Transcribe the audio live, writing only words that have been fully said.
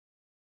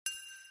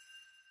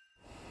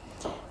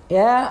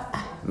Yeah,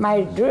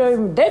 my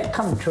dream did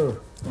come true.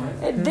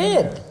 It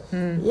did.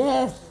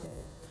 Yes.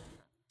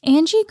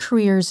 Angie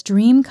Creer's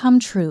dream come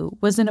true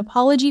was an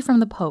apology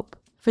from the Pope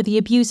for the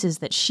abuses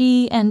that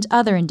she and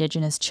other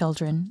Indigenous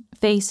children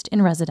faced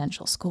in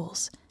residential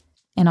schools.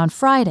 And on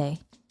Friday,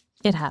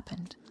 it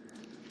happened.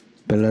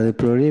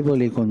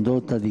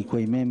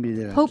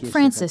 Pope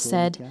Francis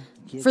said,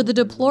 "For the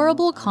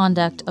deplorable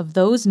conduct of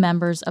those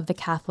members of the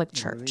Catholic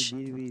Church,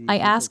 I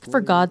ask for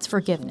God's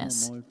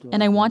forgiveness,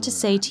 and I want to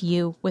say to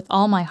you with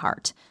all my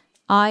heart,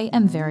 I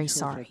am very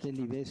sorry.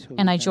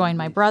 And I join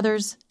my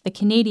brothers, the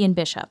Canadian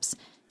bishops,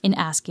 in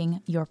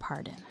asking your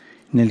pardon."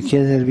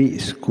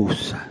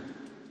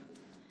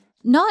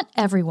 Not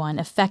everyone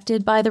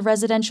affected by the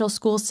residential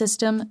school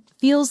system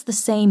feels the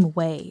same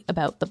way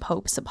about the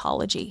Pope's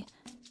apology.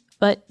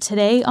 But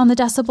today on The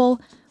Decibel,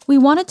 we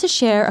wanted to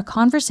share a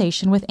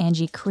conversation with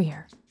Angie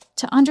Creer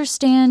to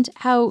understand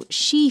how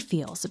she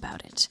feels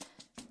about it.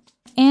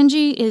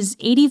 Angie is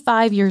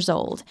 85 years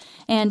old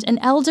and an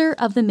elder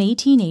of the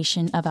Métis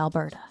Nation of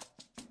Alberta.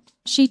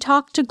 She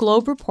talked to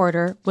Globe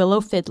reporter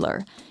Willow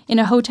Fiddler in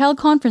a hotel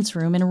conference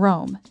room in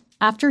Rome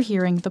after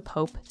hearing the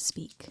Pope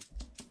speak.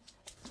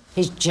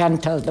 He's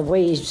gentle, the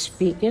way he's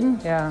speaking.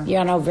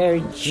 Yeah.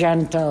 Very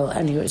gentle,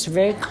 and he was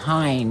very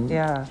kind.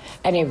 Yeah.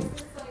 And he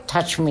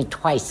touched me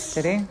twice.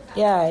 Did he?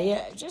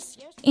 Yeah.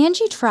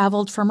 Angie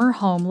traveled from her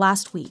home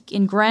last week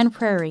in Grand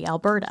Prairie,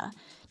 Alberta,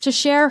 to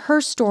share her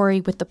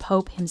story with the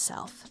Pope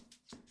himself.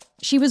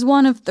 She was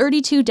one of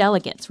 32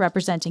 delegates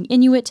representing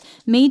Inuit,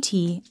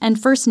 Métis,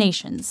 and First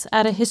Nations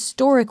at a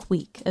historic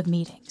week of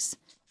meetings.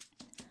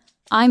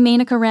 I'm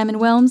Menaka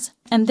Raman-Wilms,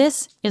 and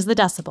this is The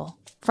Decibel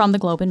from the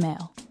Globe and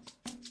Mail.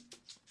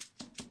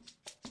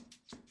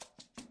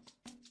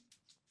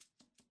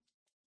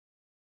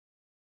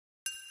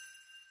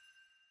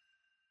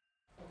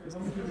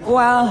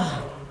 Well,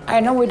 I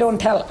know we don't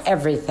tell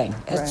everything.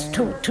 It's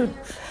too,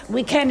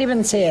 we can't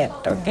even say it,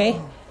 okay?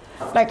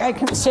 Like, I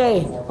can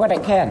say what I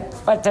can,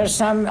 but there's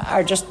some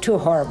are just too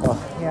horrible.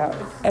 Yeah.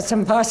 It's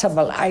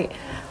impossible.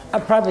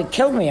 I'll probably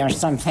kill me or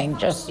something,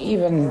 just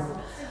even,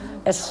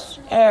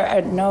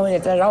 I know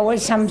that there's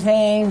always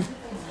something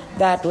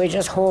that we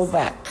just hold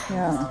back.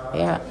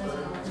 Yeah.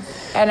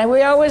 And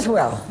we always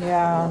will.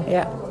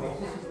 Yeah.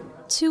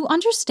 To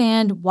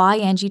understand why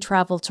Angie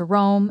traveled to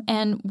Rome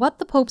and what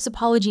the Pope's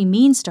apology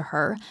means to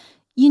her,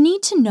 you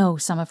need to know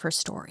some of her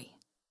story.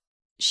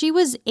 She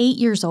was 8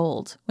 years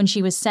old when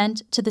she was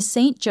sent to the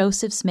St.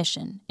 Joseph's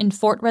Mission in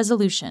Fort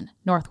Resolution,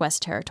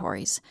 Northwest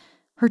Territories.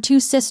 Her two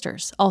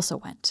sisters also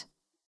went.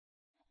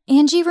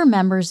 Angie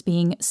remembers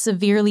being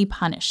severely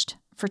punished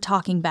for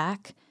talking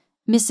back,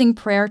 missing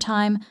prayer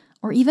time,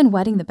 or even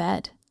wetting the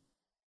bed.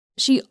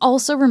 She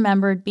also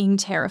remembered being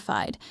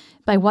terrified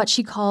by what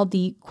she called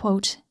the,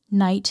 quote,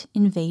 night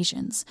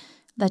invasions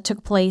that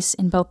took place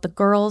in both the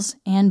girls'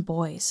 and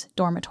boys'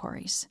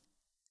 dormitories.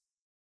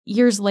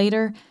 Years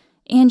later,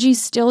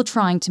 Angie's still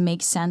trying to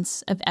make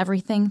sense of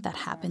everything that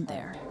happened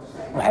there.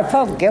 I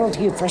felt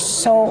guilty for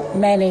so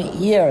many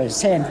years,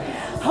 saying,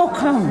 how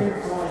come?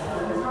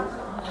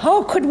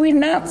 How could we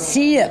not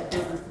see it?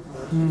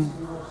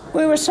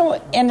 We were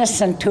so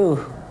innocent too.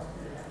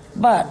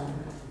 But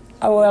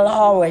I will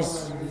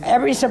always,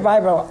 every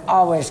survivor will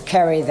always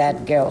carry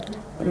that guilt,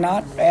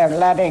 not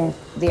letting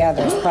the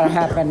others what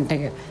happened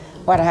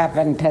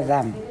to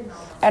them.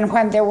 And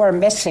when they were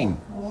missing,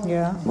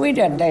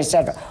 they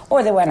said,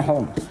 oh, they went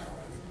home.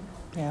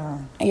 Yeah.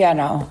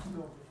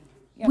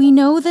 We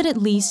know that at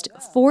least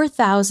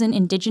 4,000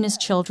 Indigenous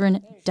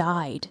children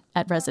died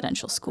at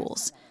residential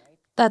schools.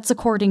 That's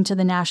according to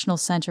the National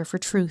Center for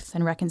Truth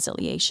and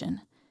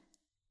Reconciliation.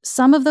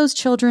 Some of those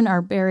children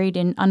are buried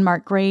in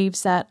unmarked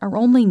graves that are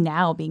only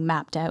now being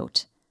mapped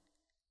out.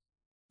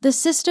 The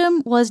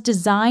system was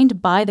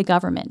designed by the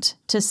government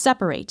to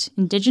separate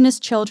Indigenous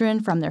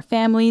children from their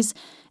families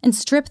and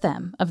strip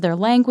them of their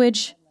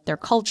language, their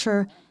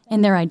culture,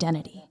 and their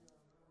identity.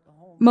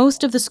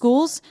 Most of the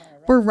schools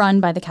were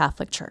run by the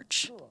Catholic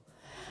Church.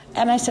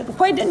 And I said,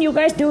 why didn't you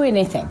guys do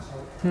anything?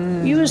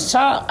 You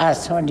saw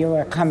us when you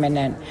were coming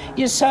in.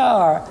 You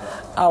saw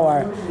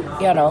our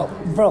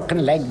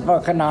broken leg,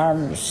 broken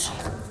arms,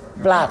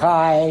 black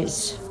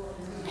eyes,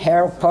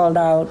 hair pulled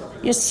out.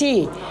 You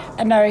see,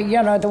 and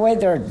the way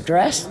they're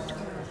dressed.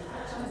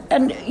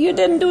 And you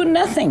didn't do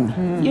nothing.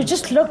 You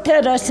just looked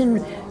at us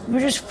and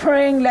we're just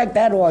praying like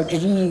that.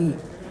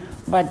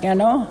 But,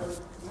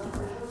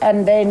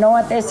 and they know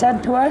what they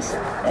said to us?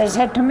 They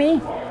said to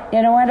me,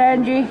 you know what,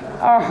 Angie?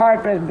 Our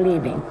heart was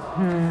bleeding.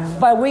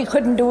 But we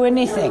couldn't do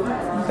anything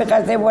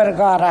because they would have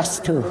got us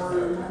too.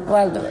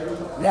 Well,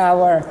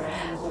 our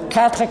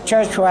Catholic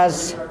Church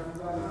was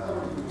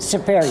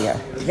superior.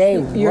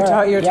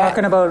 You're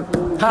talking about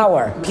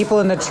power.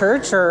 People in the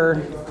church,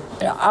 or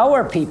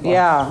our people?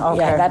 Yeah,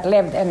 okay. Yeah, that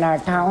lived in our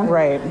town.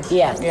 Right.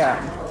 Yes. Yeah.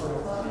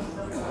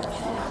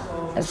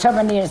 Some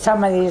of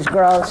these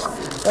girls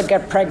would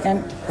get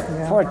pregnant,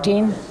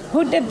 14.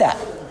 Who did that?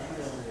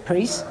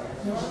 Priests,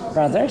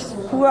 brothers.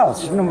 Who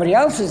else? Nobody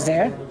else is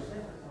there.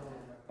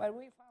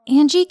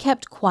 Angie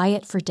kept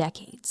quiet for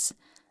decades.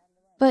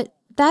 But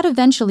that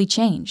eventually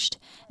changed,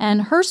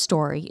 and her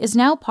story is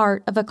now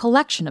part of a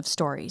collection of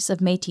stories of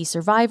Métis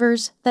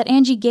survivors that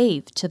Angie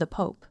gave to the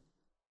Pope.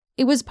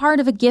 It was part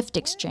of a gift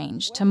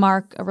exchange to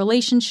mark a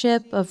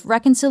relationship of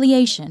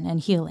reconciliation and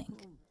healing.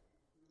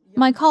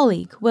 My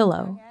colleague,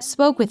 Willow,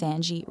 spoke with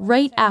Angie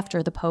right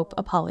after the Pope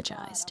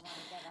apologized,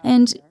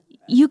 and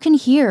you can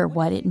hear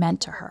what it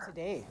meant to her.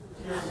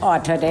 Oh,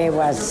 today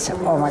was,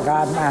 oh my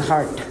God, my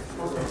heart.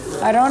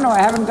 I don't know, I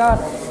haven't got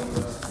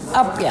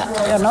up yet,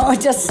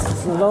 just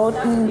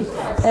floating.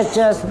 It's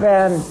just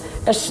been,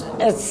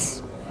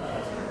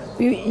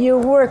 you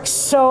work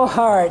so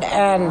hard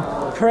and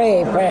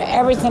pray for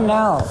everything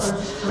else,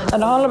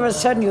 and all of a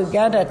sudden you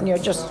get it and you're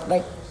just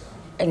like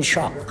in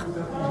shock.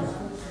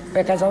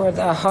 Because over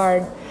the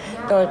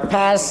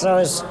past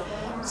those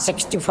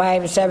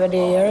 65, 70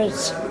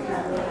 years,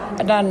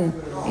 and then,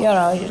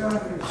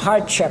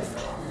 hardship.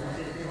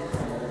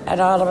 And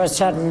all of a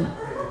sudden,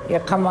 you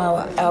come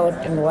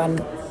out in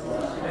one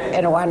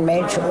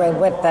major way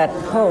with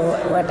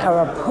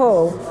our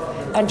Pope,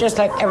 and just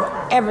like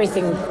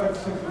everything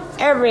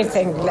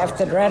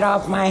lifted right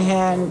off my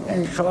hand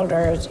and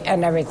shoulders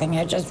and everything.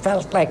 I just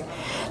felt like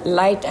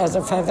light as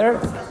a feather.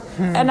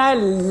 And I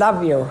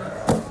love you,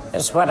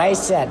 is what I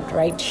said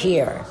right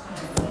here.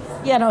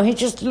 He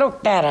just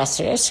looked at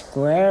us,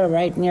 square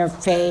right in your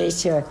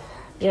face. You're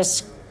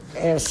just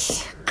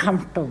is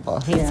comfortable.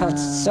 He felt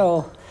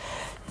so...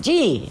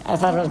 Gee, I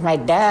thought it was my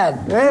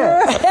dad.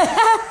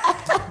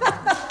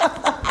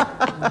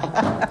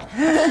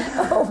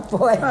 Oh,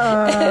 boy.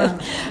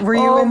 Were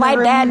you in the my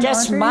room, dad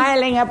just Audrey?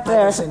 smiling up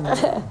there.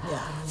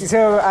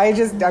 So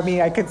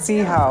I could see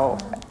how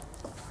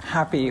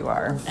happy you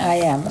are. I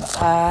am.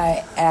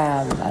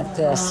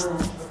 Just...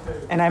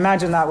 And I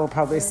imagine that will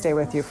probably stay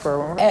with you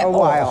for a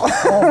while.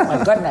 Oh,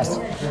 my goodness.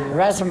 The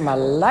rest of my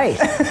life.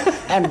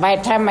 And by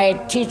the time I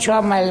teach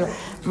all my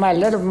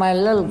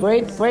little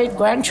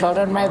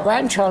great-grandchildren, my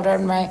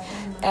grandchildren, the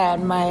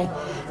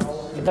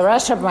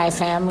rest of my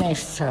family,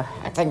 so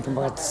I think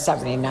about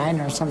 79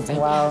 or something.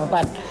 Wow.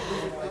 But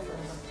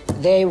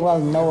they will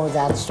know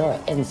that story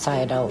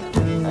inside out.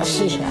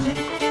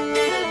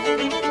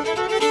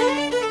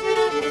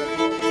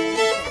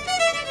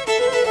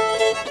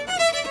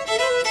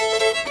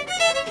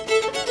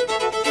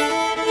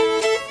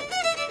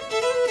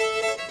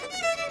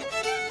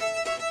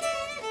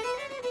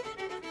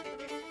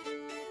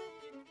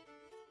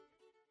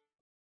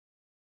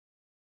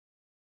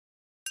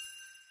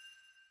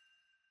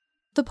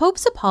 The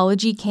Pope's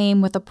apology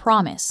came with a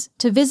promise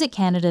to visit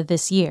Canada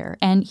this year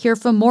and hear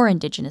from more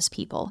Indigenous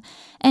people,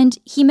 and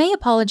he may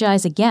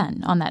apologize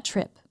again on that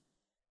trip.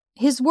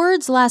 His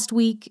words last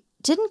week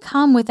didn't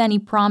come with any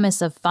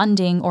promise of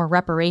funding or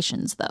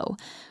reparations, though,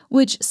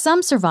 which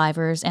some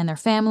survivors and their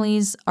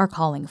families are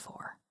calling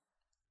for.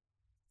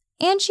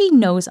 Angie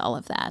knows all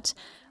of that,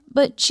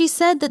 but she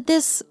said that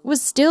this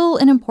was still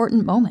an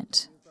important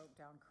moment.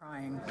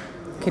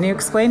 Can you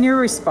explain your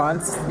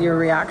response, your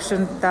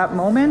reaction at that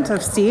moment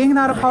of seeing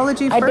that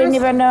apology first? I didn't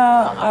even know.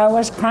 I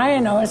was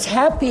crying. I was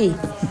happy.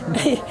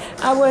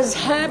 I was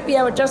happy.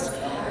 I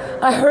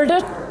heard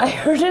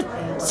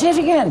it. Say it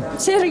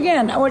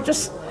again. I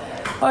was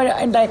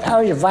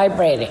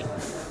vibrating.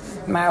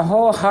 My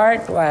whole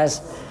heart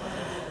was,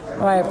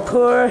 I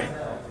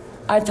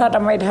thought I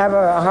might have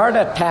a heart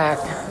attack.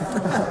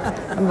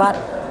 But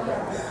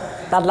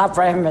that love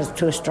for him is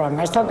too strong.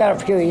 I still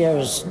got a few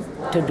years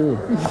to do.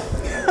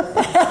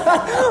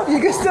 You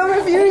can still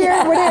have a few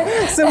years.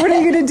 What are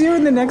you going to do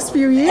in the next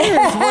few years?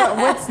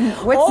 What's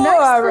next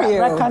for you?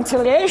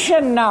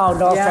 Reconciliation now,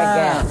 don't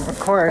forget. Of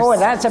course. Oh,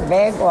 that's a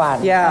big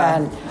one. Yeah.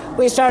 And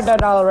we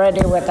started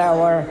already with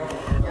our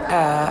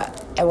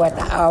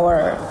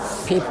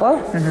people,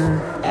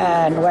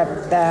 and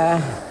with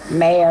the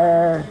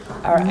mayor,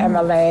 our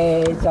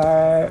MLAs,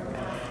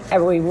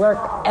 we work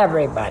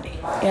everybody,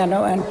 and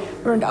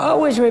we're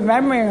always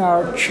remembering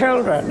our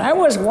children. I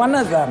was one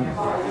of them.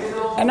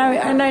 And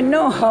I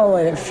know how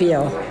I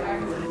feel,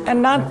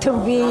 and not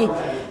to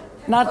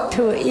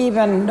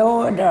even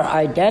know their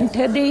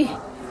identity,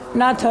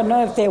 not to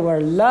know if they were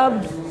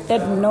loved,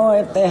 didn't know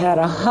if they had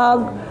a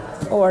hug,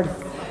 or,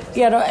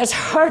 it's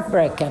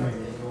heartbreaking.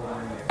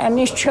 And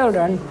these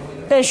children,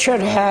 they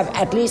should have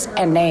at least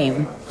a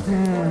name.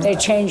 They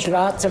changed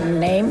lots of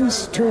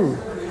names too,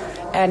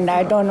 and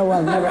I don't know,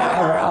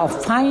 I'll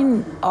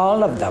find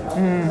all of them.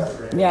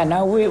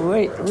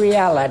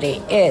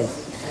 Reality is.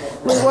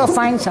 We will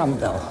find some,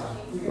 though.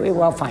 We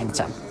will find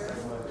some.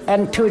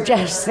 And to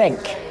just think,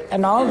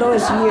 in all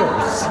those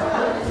years,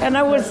 and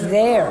I was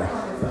there,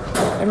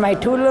 and my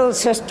two little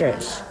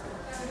sisters,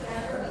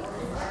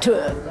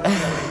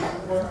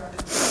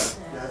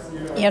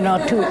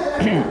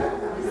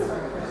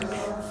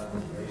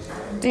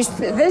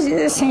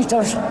 these things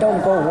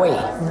don't go away,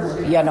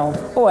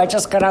 Oh, I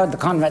just got out of the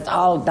convent,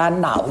 all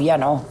done now,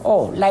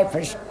 Oh, life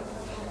is,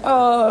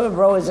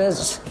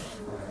 roses.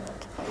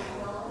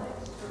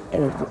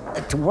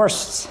 It's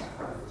worse.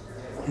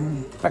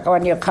 But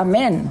when you come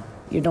in,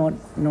 you don't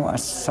know a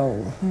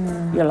soul.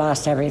 You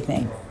lost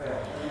everything.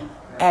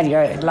 And you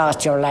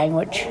lost your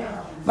language.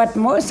 But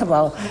most of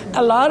all,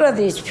 a lot of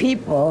these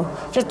people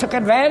just took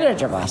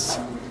advantage of us.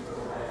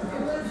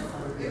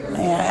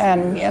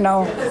 And,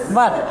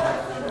 but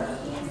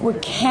we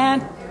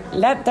can't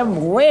let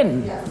them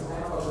win.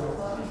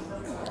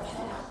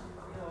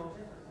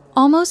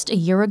 Almost a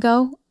year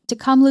ago,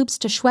 Kamloops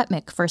to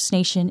Secwépemc First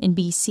Nation in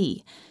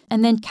BC,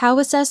 and then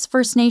Cowessess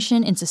First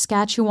Nation in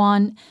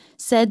Saskatchewan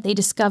said they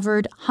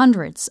discovered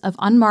hundreds of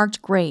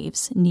unmarked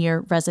graves near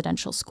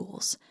residential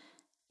schools.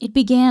 It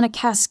began a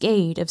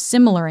cascade of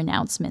similar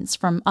announcements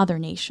from other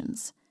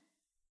nations.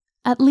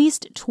 At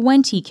least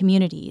 20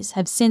 communities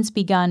have since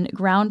begun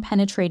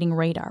ground-penetrating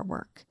radar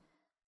work.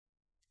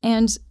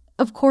 And,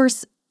 of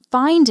course,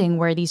 finding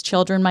where these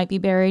children might be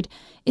buried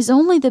is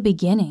only the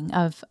beginning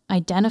of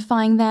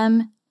identifying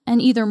them and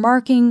either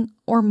marking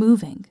or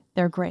moving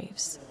their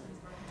graves.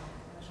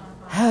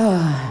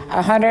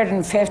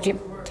 150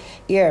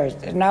 years.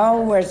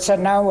 Now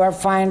we're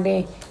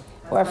finally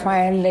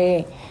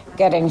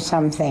getting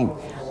something.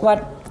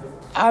 But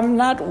I'm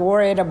not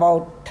worried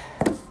about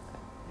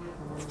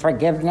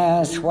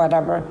forgiveness,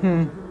 whatever.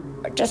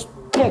 Just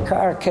take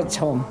our kids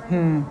home.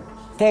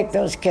 Take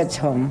those kids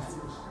home.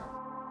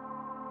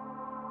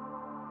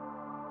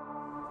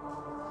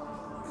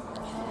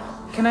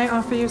 Can I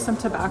offer you some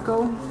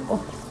tobacco? Oh,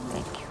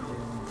 thank you.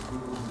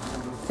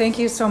 Thank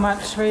you so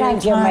much for your time.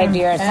 Thank you, my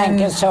dear. Thank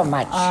you so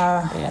much.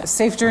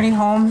 Safe journey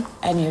home.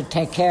 And you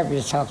take care of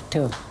yourself,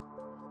 too.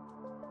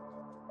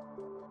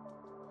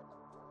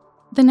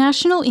 The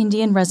National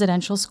Indian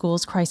Residential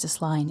Schools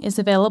Crisis Line is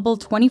available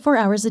 24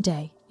 hours a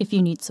day if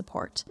you need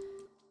support.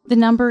 The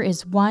number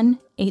is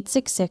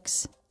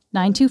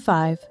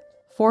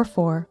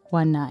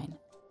 1-866-925-4419.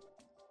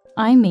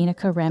 I'm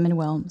Menaka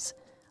Raman-Wilms.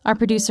 Our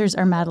producers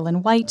are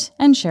Madeline White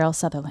and Cheryl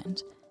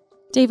Sutherland.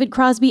 David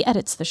Crosby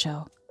edits the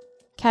show.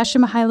 Kasia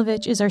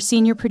Mihailovich is our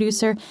senior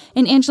producer,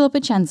 and Angela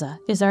Pacenza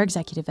is our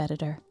executive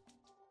editor.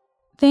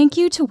 Thank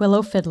you to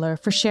Willow Fiddler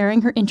for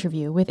sharing her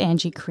interview with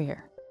Angie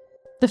Creer.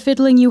 The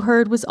fiddling you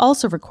heard was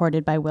also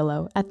recorded by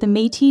Willow at the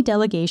Métis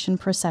delegation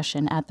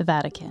procession at the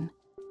Vatican.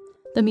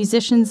 The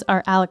musicians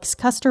are Alex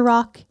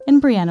Kusterrock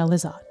and Brianna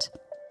Lizotte.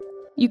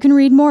 You can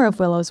read more of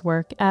Willow's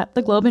work at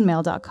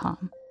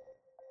theglobeandmail.com.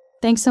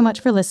 Thanks so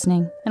much for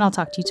listening, and I'll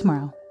talk to you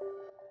tomorrow.